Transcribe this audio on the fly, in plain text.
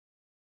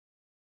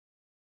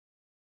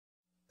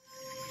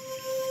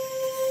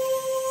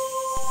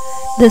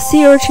The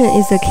sea urchin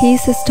is a key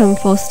system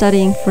for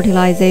studying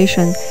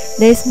fertilization.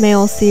 This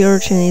male sea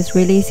urchin is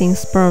releasing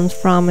sperms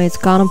from its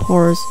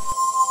gonopores.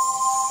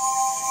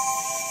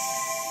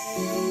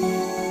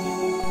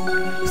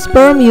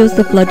 Sperm use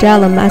the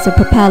flagellum as a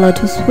propeller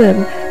to swim.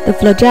 The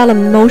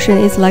flagellum motion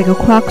is like a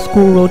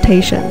corkscrew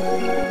rotation.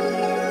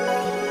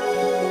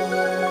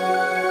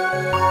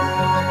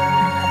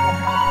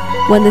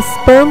 When the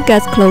sperm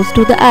gets close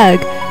to the egg,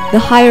 the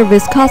higher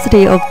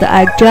viscosity of the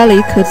egg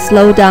jelly could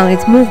slow down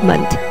its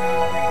movement.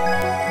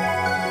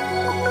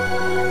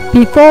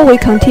 Before we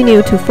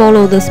continue to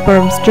follow the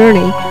sperm's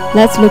journey,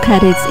 let's look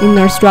at its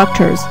inner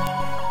structures.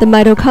 The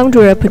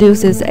mitochondria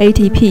produces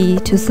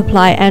ATP to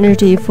supply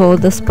energy for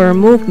the sperm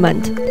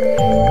movement.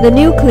 The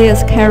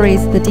nucleus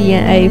carries the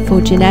DNA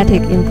for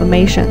genetic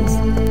information.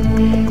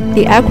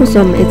 The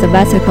acrosome is a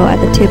vesicle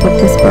at the tip of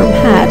the sperm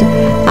head.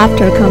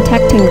 After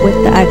contacting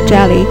with the egg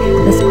jelly,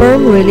 the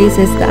sperm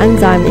releases the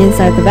enzyme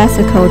inside the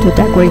vesicle to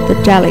degrade the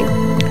jelly.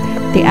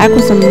 The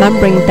acrosome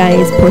membrane then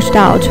is pushed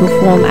out to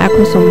form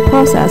acrosome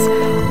process,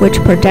 which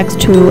projects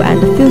to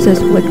and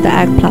fuses with the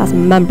egg plasma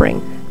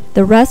membrane.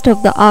 The rest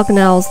of the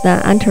organelles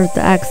then enter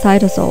the egg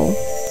cytosol.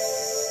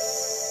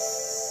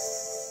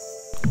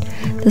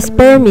 The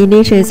sperm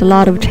initiates a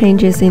lot of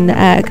changes in the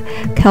egg.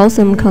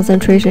 Calcium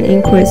concentration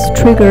increase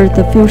triggers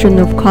the fusion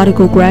of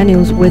cortical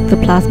granules with the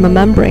plasma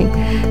membrane.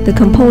 The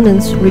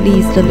components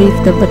released leave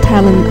the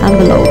Vitelline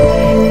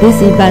envelope.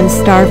 These events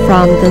start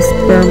from the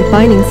sperm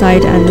binding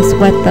site and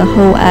sweat the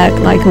whole egg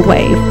like a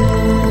wave.